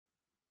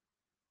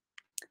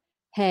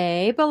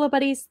Hey, Bolo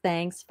buddies,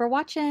 thanks for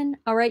watching.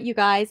 All right, you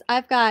guys,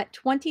 I've got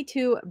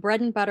 22 bread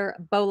and butter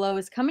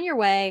bolos coming your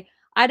way,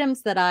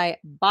 items that I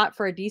bought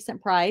for a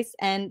decent price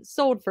and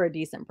sold for a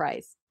decent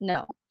price.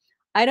 No,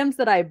 items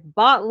that I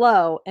bought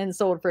low and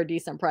sold for a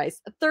decent price.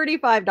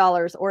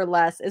 $35 or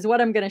less is what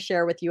I'm going to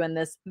share with you in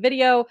this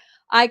video.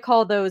 I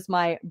call those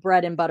my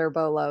bread and butter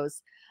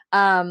bolos.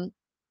 Um,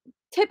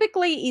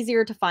 Typically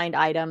easier to find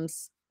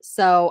items.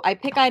 So I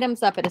pick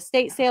items up at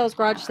estate sales,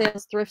 garage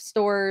sales, thrift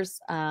stores,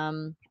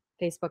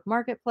 Facebook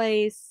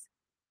Marketplace.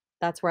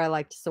 That's where I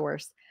like to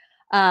source.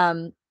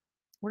 Um,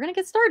 we're going to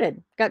get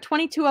started. Got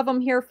 22 of them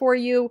here for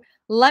you.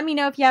 Let me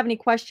know if you have any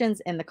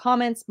questions in the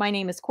comments. My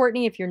name is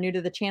Courtney. If you're new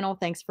to the channel,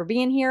 thanks for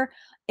being here.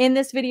 In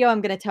this video,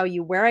 I'm going to tell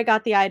you where I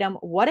got the item,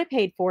 what I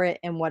paid for it,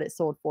 and what it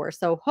sold for.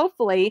 So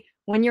hopefully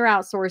when you're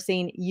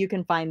outsourcing, you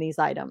can find these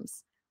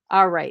items.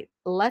 All right,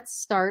 let's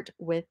start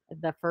with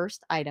the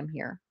first item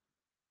here.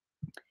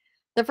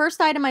 The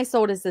first item I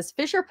sold is this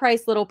Fisher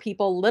Price Little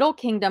People Little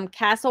Kingdom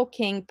Castle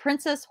King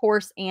Princess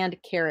Horse and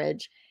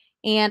Carriage.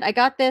 And I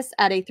got this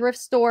at a thrift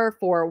store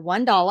for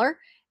 $1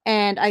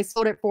 and I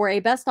sold it for a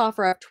best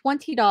offer of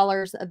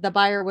 $20. The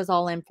buyer was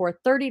all in for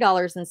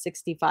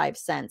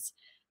 $30.65.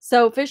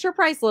 So Fisher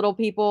Price Little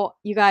People,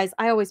 you guys,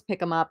 I always pick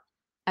them up.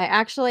 I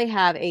actually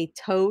have a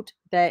tote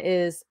that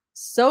is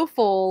so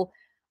full.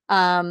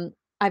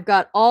 I've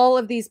got all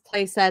of these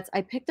play sets.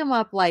 I picked them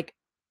up like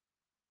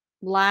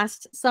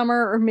last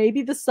summer or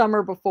maybe the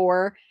summer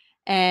before,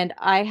 and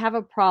I have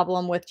a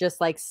problem with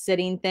just like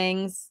sitting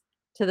things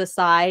to the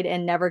side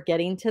and never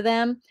getting to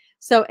them.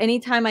 So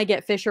anytime I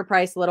get Fisher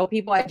Price Little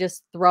People, I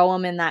just throw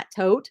them in that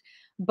tote.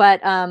 But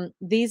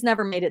these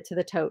never made it to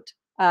the tote.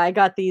 I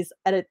got these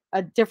at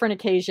a different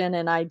occasion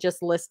and I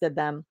just listed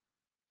them.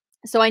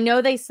 So I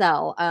know they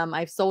sell.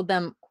 I've sold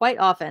them quite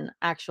often,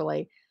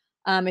 actually.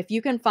 If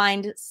you can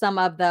find some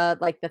of the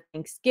like the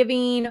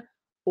Thanksgiving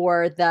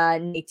or the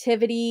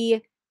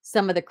Nativity,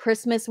 some of the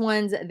Christmas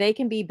ones, they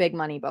can be big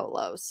money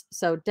bolos.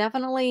 So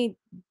definitely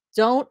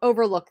don't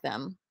overlook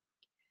them.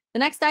 The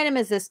next item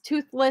is this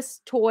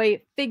toothless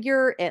toy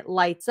figure. It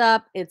lights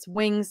up, its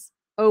wings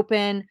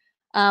open.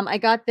 I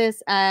got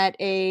this at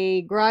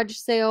a garage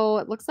sale.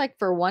 It looks like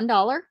for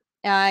 $1.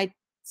 I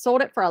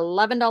sold it for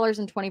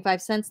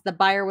 $11.25. The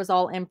buyer was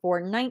all in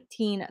for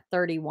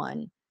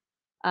 $19.31.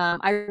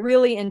 I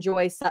really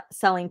enjoy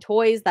selling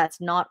toys.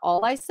 That's not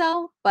all I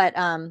sell, but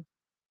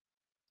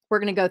we're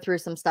going to go through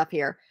some stuff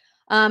here.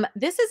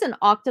 This is an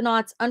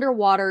Octonauts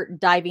underwater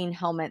diving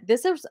helmet.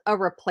 This is a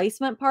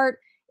replacement part.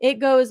 It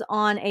goes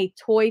on a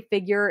toy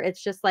figure.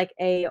 It's just like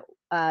a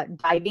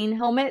diving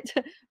helmet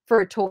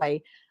for a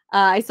toy.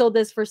 I sold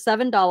this for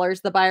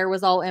 $7. The buyer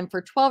was all in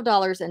for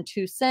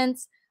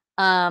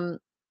 $12.02.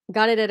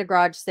 Got it at a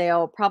garage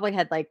sale. Probably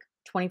had like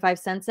 25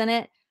 cents in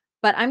it.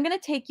 But I'm going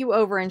to take you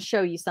over and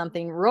show you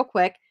something real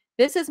quick.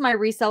 This is my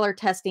reseller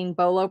testing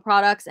Bolo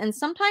products. And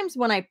sometimes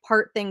when I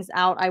part things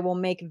out, I will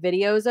make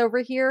videos over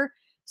here.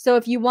 So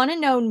if you want to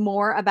know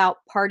more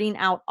about parting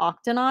out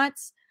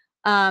Octonauts,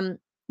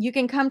 you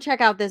can come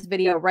check out this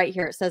video right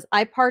here. It says,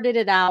 I parted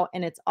it out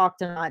and it's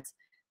Octonauts.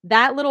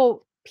 That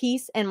little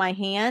piece in my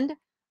hand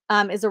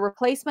is a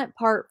replacement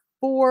part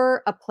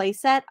for a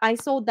playset. I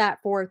sold that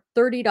for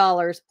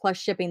 $30 plus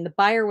shipping. The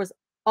buyer was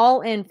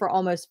all in for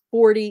almost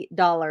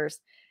 $40.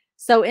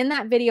 So in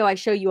that video, I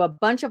show you a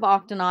bunch of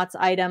Octonauts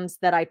items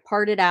that I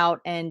parted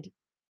out and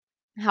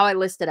how I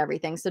listed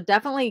everything. So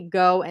definitely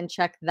go and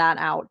check that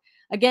out.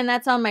 Again,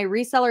 that's on my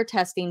reseller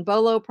testing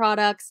Bolo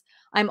products.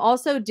 I'm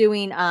also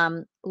doing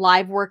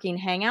live working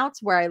hangouts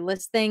where I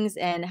list things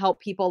and help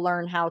people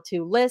learn how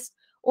to list.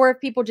 Or if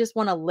people just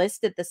want to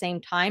list at the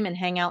same time and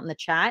hang out in the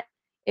chat,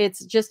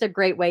 it's just a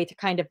great way to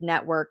kind of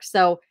network.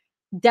 So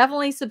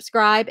definitely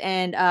subscribe,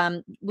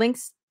 and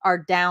links are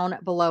down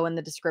below in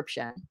the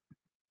description.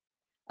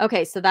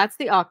 Okay, so that's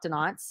the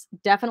Octonauts.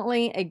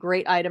 Definitely a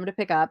great item to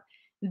pick up.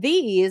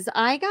 These,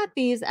 I got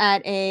these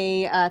at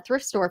a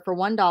thrift store for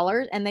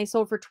 $1 and they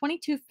sold for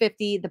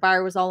 $22.50. The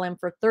buyer was all in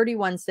for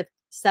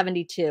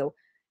 $31.72.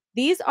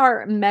 These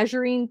are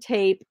measuring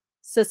tape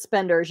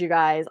suspenders, you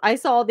guys. I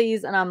saw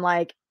these and I'm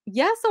like,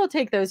 yes, I'll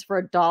take those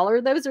for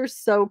 $1. Those are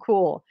so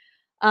cool.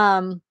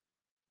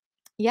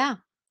 Yeah,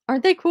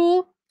 aren't they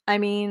cool? I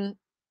mean,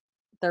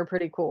 they're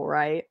pretty cool,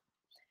 right?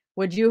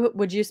 Would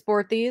you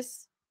sport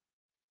these?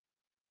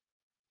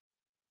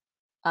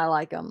 I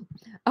like them.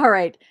 All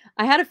right.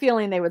 I had a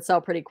feeling they would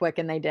sell pretty quick,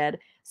 and they did.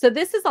 So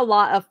this is a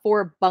lot of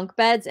 4 bunk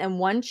beds and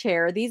 1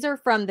 chair. These are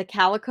from the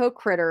Calico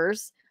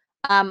Critters.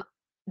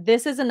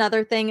 This is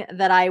another thing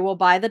that I will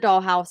buy the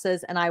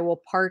dollhouses and I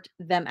will part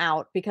them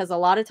out because a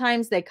lot of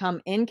times they come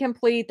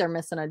incomplete. They're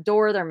missing a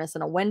door. They're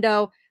missing a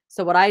window.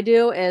 So what I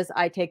do is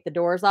I take the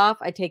doors off.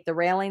 I take the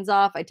railings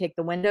off. I take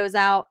the windows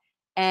out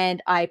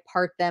and I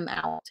part them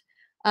out.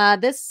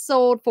 This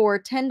sold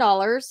for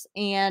 $10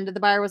 and the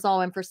buyer was all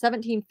in for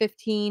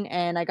 $17.15,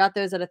 and I got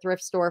those at a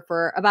thrift store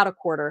for about a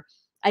quarter.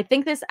 I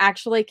think this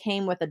actually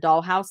came with a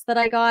dollhouse that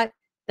I got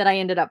that I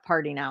ended up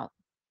parting out.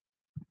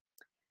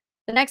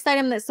 The next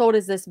item that sold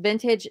is this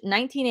vintage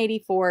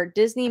 1984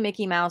 Disney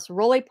Mickey Mouse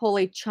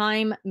roly-poly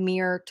chime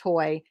mirror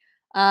toy.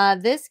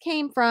 This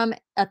came from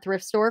a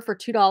thrift store for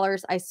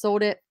 $2. I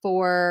sold it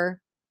for,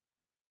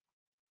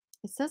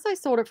 it says I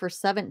sold it for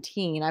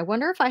 17. I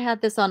wonder if I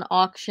had this on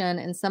auction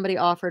and somebody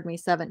offered me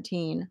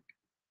 17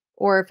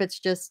 or if it's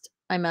just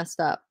I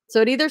messed up.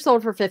 So it either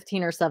sold for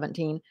 15 or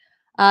 17.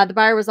 The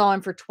buyer was all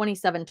in for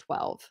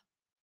 27.12.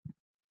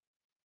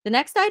 The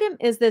next item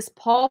is this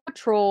Paw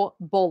Patrol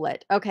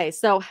bullet. Okay,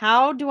 so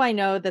how do I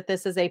know that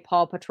this is a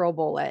Paw Patrol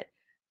bullet?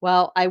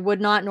 Well, I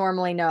would not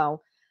normally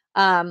know.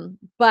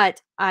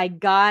 But I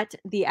got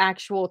the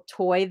actual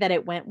toy that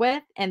it went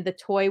with, and the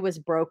toy was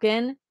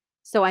broken.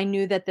 So I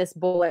knew that this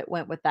bullet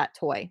went with that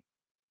toy.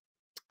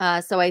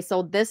 So I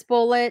sold this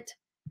bullet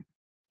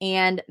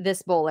and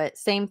this bullet.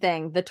 Same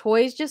thing. The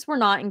toys just were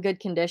not in good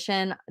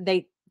condition.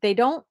 They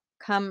don't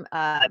come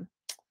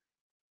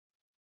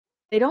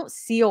they don't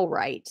seal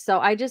right. So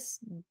I just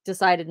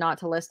decided not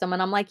to list them.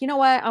 And I'm like, you know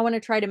what? I want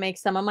to try to make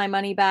some of my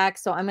money back.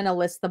 So I'm going to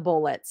list the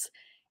bullets.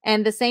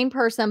 And the same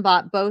person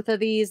bought both of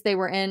these. They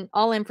were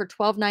all in for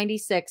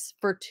 $12.96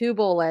 for 2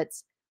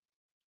 bullets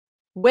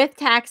with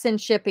tax and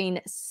shipping,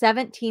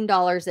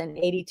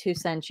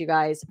 $17.82, you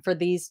guys, for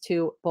these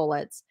 2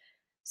 bullets.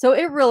 So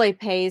it really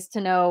pays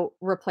to know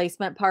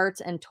replacement parts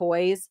and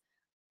toys.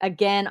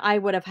 Again, I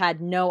would have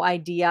had no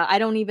idea. I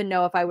don't even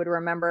know if I would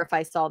remember if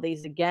I saw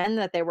these again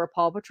that they were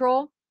Paw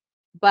Patrol,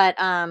 but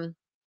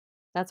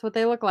that's what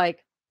they look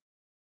like.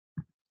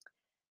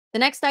 The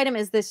next item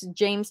is this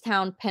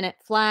Jamestown pennant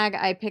flag.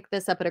 I picked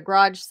this up at a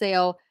garage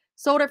sale,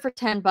 sold it for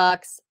 10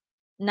 bucks,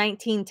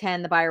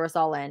 19.10. The buyer was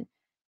all in.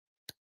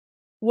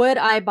 Would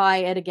I buy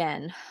it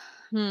again?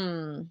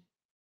 Pennant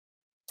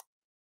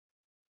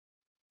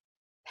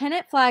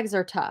flags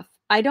are tough.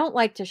 I don't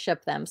like to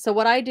ship them. So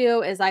what I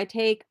do is I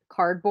take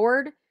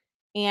cardboard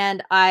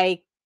and I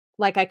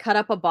cut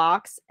up a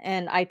box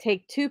and I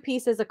take 2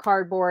 pieces of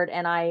cardboard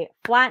and I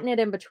flatten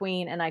it in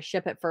between and I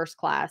ship it first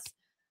class.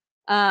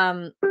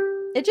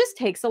 It just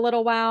takes a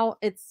little while.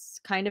 It's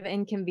kind of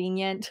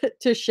inconvenient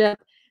to ship.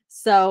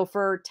 So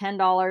for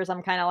 $10,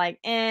 I'm kind of like,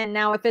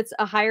 now if it's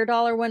a higher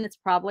dollar one, it's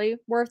probably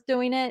worth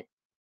doing it.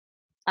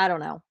 I don't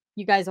know.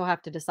 You guys will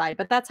have to decide,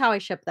 but that's how I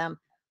ship them.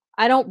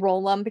 I don't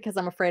roll them because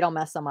I'm afraid I'll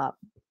mess them up.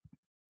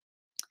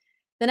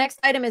 The next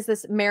item is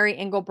this Mary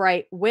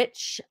Englebright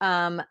Witch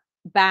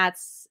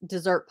Bats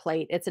dessert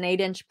plate. It's an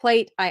 8-inch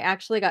plate. I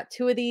actually got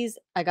 2 of these.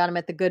 I got them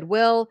at the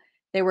Goodwill.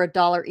 They were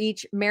 $1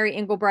 each. Mary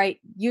Englebright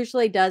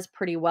usually does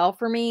pretty well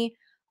for me.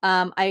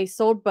 I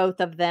sold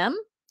both of them.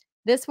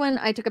 This one,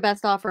 I took a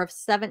best offer of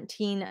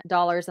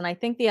 $17, and I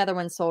think the other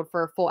one sold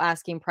for a full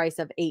asking price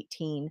of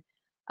 $18.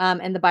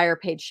 And the buyer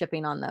paid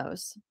shipping on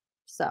those.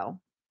 So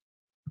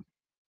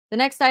the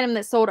next item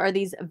that sold are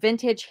these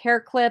vintage hair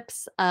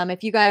clips.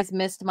 If you guys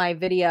missed my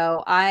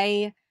video,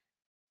 I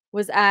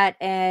was at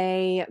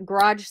a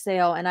garage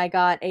sale and I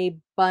got a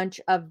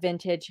bunch of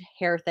vintage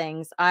hair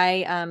things.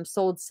 I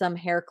sold some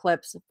hair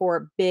clips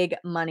for big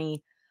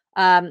money.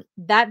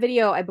 That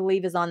video, I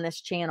believe, is on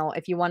this channel.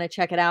 If you want to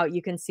check it out,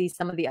 you can see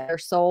some of the other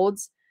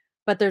solds.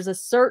 But there's a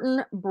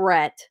certain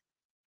Brett,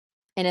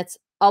 and it's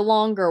a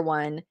longer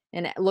one,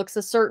 and it looks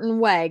a certain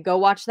way. Go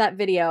watch that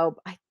video.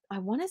 I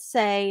want to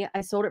say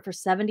I sold it for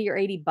 70 or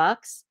 80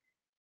 bucks.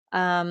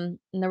 And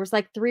there was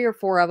like 3 or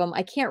 4 of them.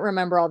 I can't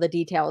remember all the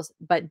details,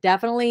 but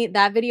definitely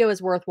that video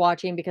is worth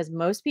watching because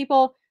most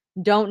people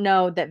don't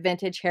know that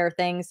vintage hair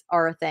things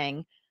are a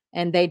thing,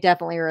 and they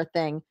definitely are a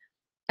thing.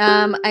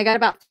 I got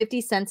about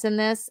 50 cents in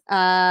this,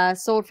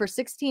 sold for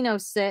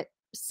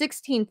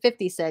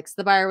 $16.56.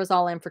 The buyer was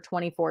all in for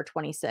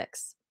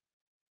 $24.26.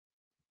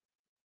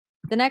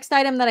 The next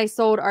item that I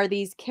sold are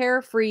these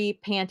Carefree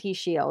panty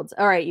shields.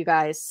 All right, you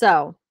guys.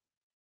 So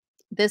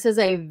this is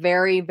a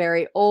very,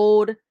 very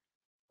old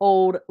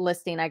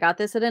listing. I got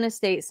this at an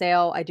estate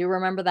sale. I do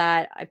remember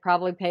that. I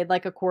probably paid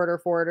like a quarter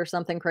for it or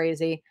something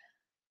crazy.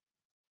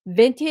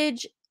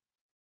 Vintage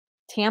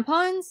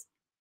tampons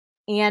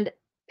and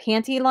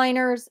panty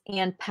liners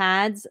and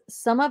pads.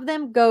 Some of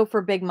them go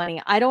for big money.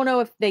 I don't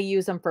know if they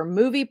use them for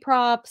movie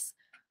props.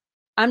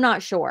 I'm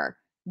not sure.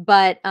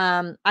 But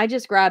I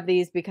just grabbed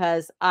these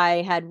because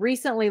I had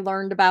recently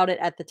learned about it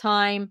at the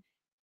time.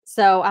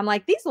 So I'm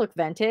like, these look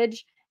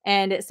vintage.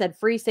 And it said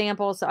free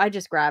sample. So I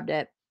just grabbed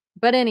it.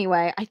 But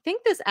anyway, I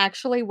think this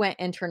actually went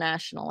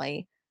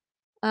internationally.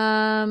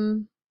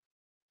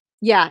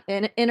 Yeah,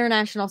 in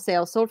international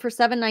sales. Sold for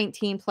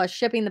 $7.19 plus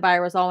shipping. The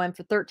buyer was all in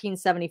for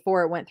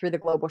 $13.74. It went through the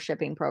global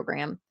shipping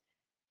program.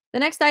 The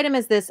next item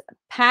is this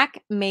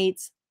Pack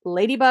Mates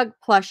Ladybug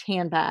Plush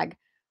Handbag.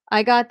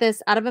 I got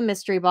this out of a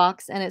mystery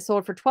box, and it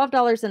sold for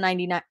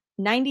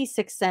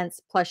 $12.96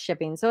 plus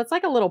shipping. So it's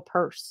like a little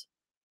purse.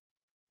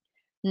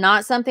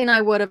 Not something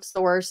I would have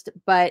sourced,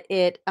 but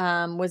it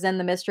was in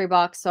the mystery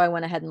box, so I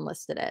went ahead and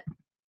listed it.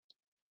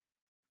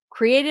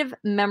 Creative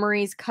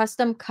Memories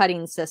Custom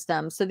Cutting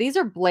System. So these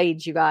are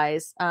blades, you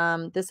guys.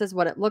 This is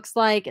what it looks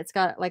like. It's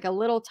got like a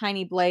little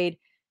tiny blade.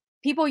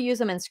 People use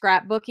them in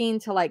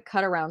scrapbooking to like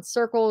cut around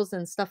circles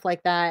and stuff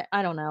like that.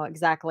 I don't know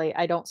exactly.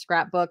 I don't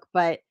scrapbook,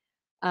 but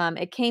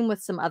It came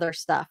with some other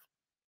stuff,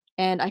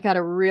 and I got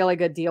a really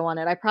good deal on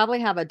it. I probably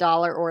have a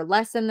dollar or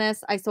less in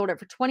this. I sold it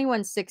for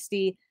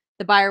 $21.60.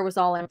 The buyer was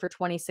all in for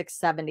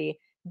 $26.70.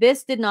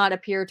 This did not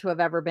appear to have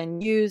ever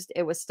been used.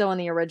 It was still in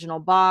the original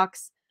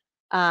box.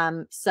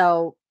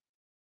 So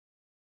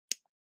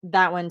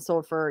that one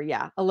sold for,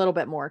 yeah, a little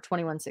bit more,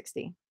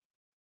 $21.60.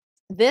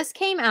 This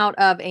came out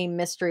of a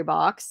mystery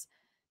box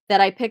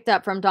that I picked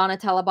up from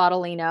Donatella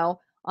Bottolino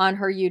on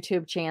her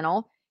YouTube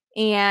channel.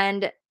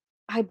 And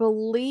I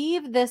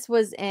believe this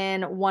was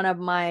in one of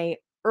my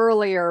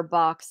earlier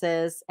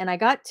boxes. And I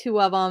got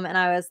two of them. And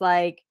I was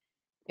like,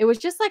 it was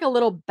just like a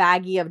little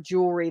baggie of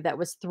jewelry that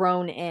was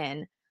thrown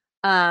in.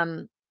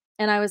 And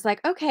I was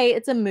like, okay,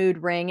 it's a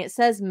mood ring. It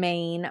says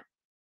Maine.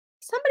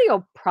 Somebody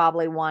will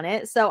probably want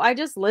it. So I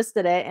just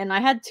listed it and I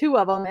had two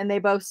of them and they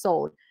both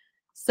sold.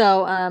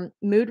 So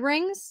mood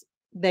rings,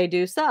 they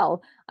do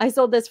sell. I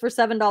sold this for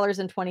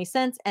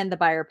 $7.20 and the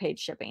buyer paid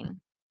shipping.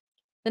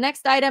 The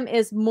next item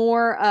is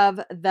more of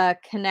the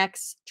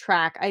Connects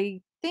track.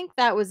 I think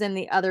that was in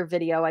the other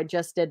video I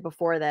just did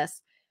before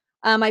this.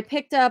 I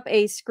picked up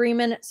a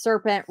Screamin'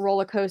 Serpent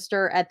roller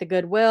coaster at the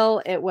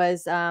Goodwill. It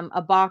was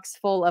a box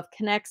full of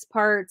Connects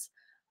parts.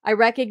 I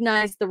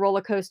recognized the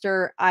roller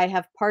coaster. I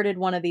have parted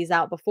one of these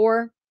out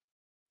before.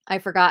 I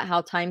forgot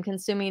how time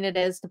consuming it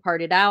is to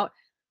part it out.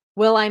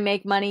 Will I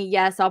make money?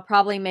 Yes, I'll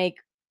probably make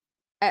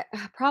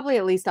probably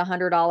at least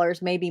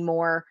 $100, maybe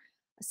more.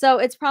 So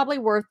it's probably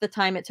worth the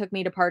time it took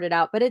me to part it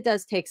out, but it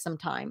does take some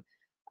time.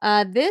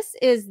 This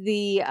is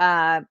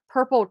the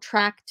purple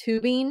track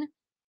tubing,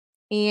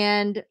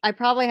 and I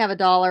probably have a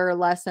dollar or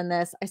less in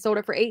this. I sold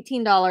it for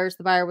 $18.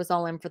 The buyer was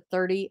all in for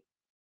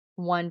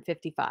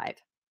 $31.55.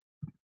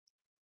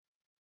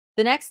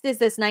 The next is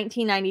this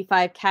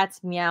 1995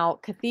 Cat's Meow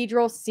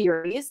Cathedral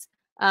series.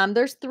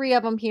 There's three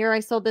of them here. I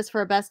sold this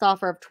for a best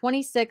offer of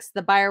 26.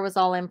 The buyer was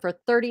all in for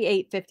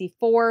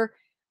 $38.54.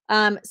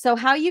 So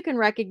how you can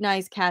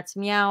recognize Cat's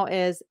Meow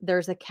is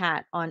there's a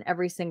cat on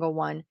every single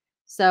one.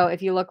 So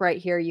if you look right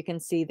here, you can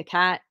see the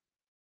cat.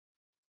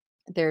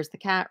 There's the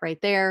cat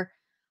right there.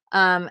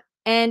 And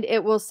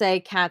it will say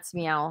Cat's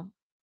Meow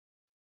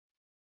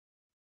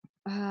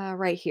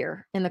right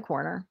here in the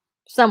corner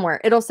somewhere.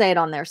 It'll say it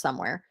on there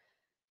somewhere.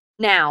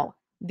 Now,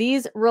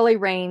 these really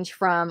range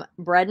from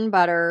bread and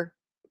butter.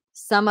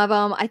 Some of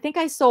them, I think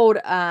I sold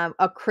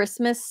a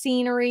Christmas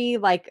scenery,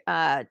 like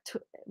it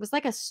was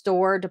like a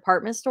store,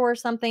 department store or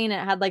something. And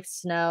it had like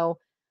snow.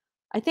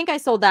 I think I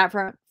sold that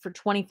for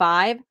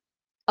 25.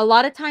 A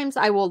lot of times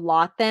I will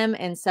lot them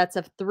in sets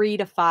of 3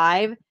 to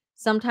 5.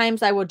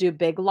 Sometimes I will do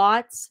big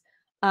lots.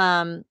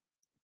 I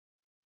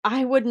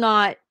would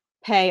not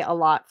pay a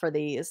lot for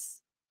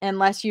these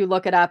unless you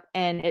look it up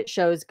and it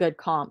shows good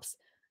comps.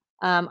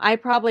 I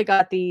probably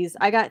got these.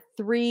 I got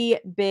 3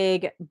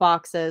 big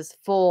boxes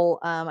full.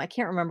 I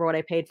can't remember what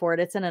I paid for it.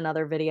 It's in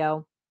another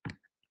video,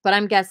 but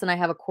I'm guessing I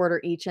have a quarter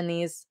each in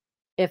these,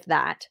 if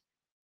that.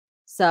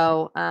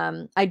 So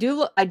I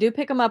do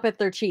pick them up if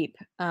they're cheap.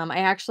 I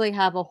actually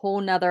have a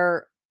whole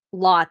nother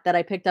lot that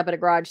I picked up at a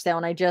garage sale,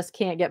 and I just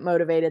can't get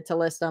motivated to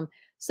list them.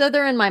 So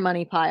they're in my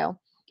money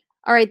pile.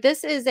 All right,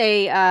 this is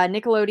a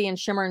Nickelodeon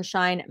Shimmer and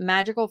Shine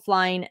Magical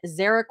Flying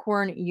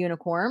Zeracorn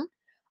Unicorn.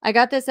 I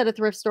got this at a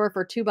thrift store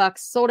for $2,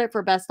 sold it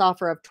for best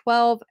offer of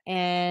 12,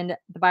 and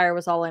the buyer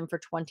was all in for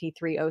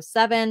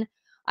 $23.07.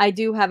 I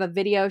do have a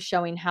video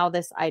showing how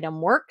this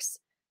item works,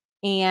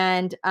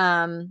 and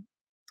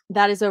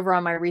that is over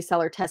on my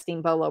reseller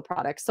testing Bolo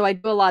products. So I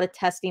do a lot of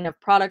testing of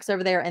products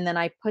over there, and then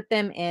I put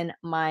them in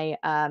my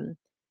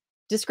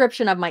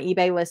description of my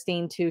eBay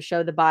listing to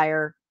show the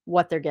buyer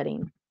what they're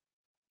getting.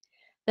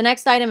 The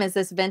next item is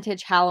this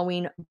vintage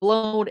Halloween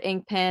blown mold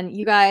ink pen.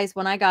 You guys,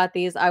 when I got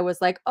these, I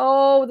was like,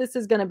 oh, this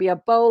is going to be a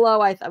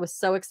Bolo. I was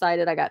so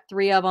excited. I got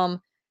 3 of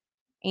them,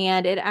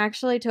 and it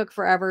actually took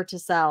forever to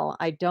sell.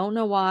 I don't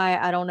know why.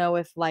 I don't know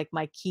if like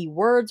my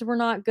keywords were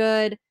not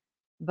good,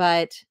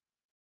 but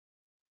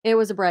it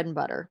was a bread and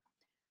butter.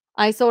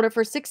 I sold it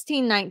for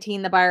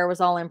 $16.19. The buyer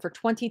was all in for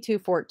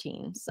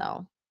 $22.14.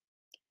 So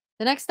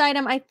the next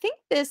item, I think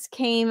this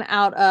came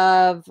out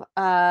of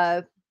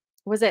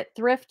was it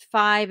Thrift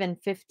 5 and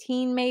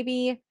 15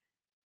 maybe?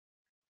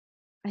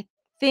 I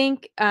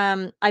think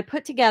I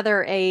put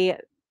together a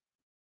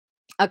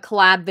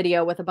collab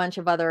video with a bunch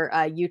of other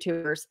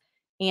YouTubers,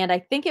 and I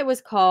think it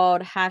was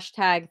called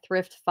hashtag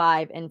Thrift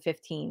 5 and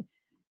 15.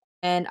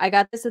 And I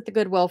got this at the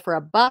Goodwill for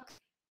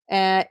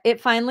 $1. It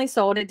finally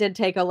sold. It did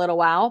take a little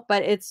while,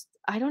 but it's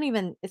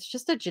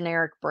just a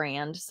generic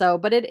brand. So,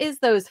 but it is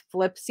those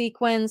flip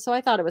sequins. So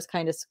I thought it was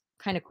kind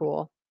of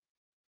cool.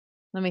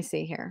 Let me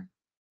see here.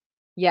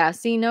 Yeah,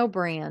 see, no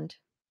brand.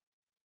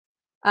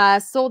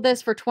 Sold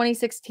this for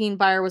 2016.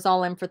 Buyer was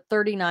all in for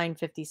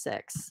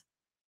 $39.56.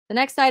 The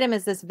next item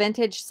is this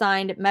vintage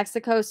signed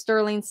Mexico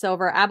sterling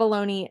silver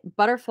abalone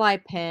butterfly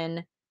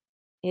pin.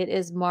 It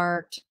is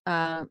marked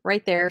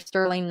right there,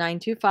 sterling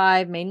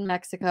 925, made in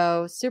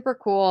Mexico. Super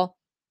cool.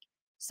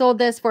 Sold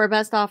this for a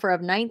best offer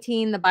of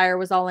 19. The buyer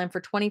was all in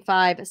for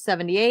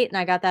 $25.78, and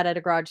I got that at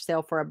a garage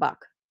sale for $1.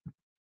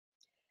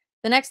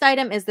 The next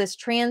item is this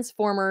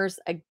Transformers.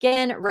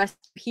 Again,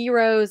 Rest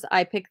Heroes.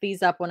 I pick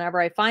these up whenever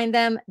I find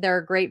them. They're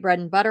a great bread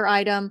and butter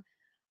item.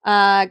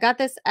 Got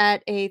this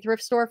at a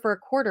thrift store for a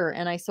quarter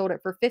and I sold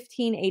it for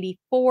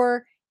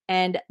 $15.84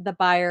 and the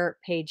buyer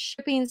paid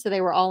shipping. So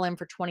they were all in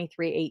for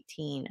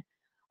 $23.18.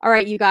 All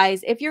right, you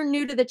guys, if you're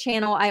new to the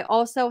channel, I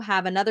also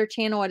have another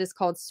channel. It is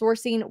called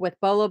Sourcing with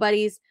Bolo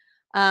Buddies.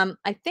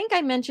 I think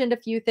I mentioned a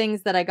few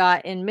things that I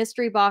got in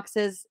mystery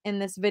boxes in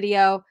this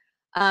video.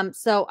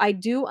 So I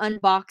do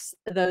unbox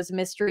those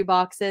mystery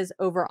boxes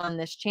over on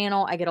this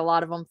channel. I get a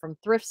lot of them from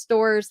thrift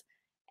stores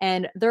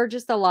and they're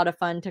just a lot of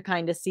fun to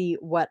kind of see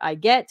what I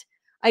get.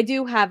 I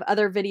do have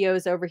other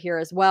videos over here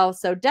as well.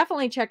 So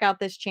definitely check out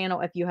this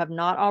channel if you have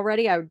not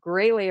already. I would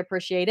greatly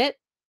appreciate it.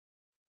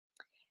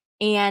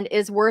 And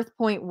is Worth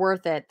Point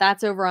worth it?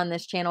 That's over on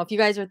this channel. If you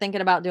guys are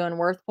thinking about doing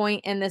Worth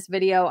Point in this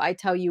video, I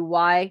tell you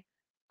why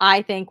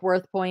I think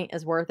Worth Point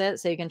is worth it.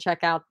 So you can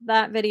check out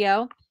that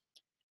video.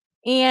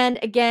 And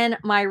again,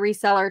 my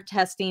reseller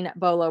testing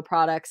Bolo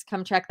products.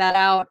 Come check that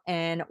out.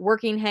 And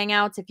working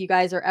hangouts, if you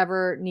guys are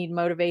ever need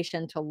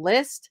motivation to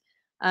list,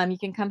 you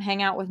can come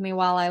hang out with me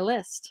while I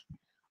list.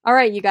 All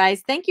right, you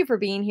guys, thank you for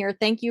being here.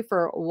 Thank you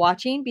for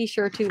watching. Be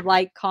sure to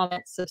like,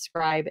 comment,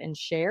 subscribe, and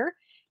share.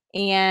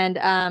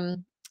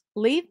 And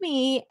leave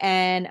me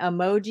an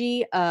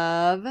emoji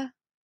of a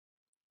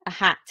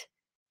hat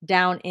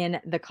down in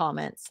the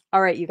comments.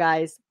 All right, you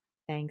guys,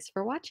 thanks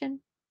for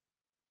watching.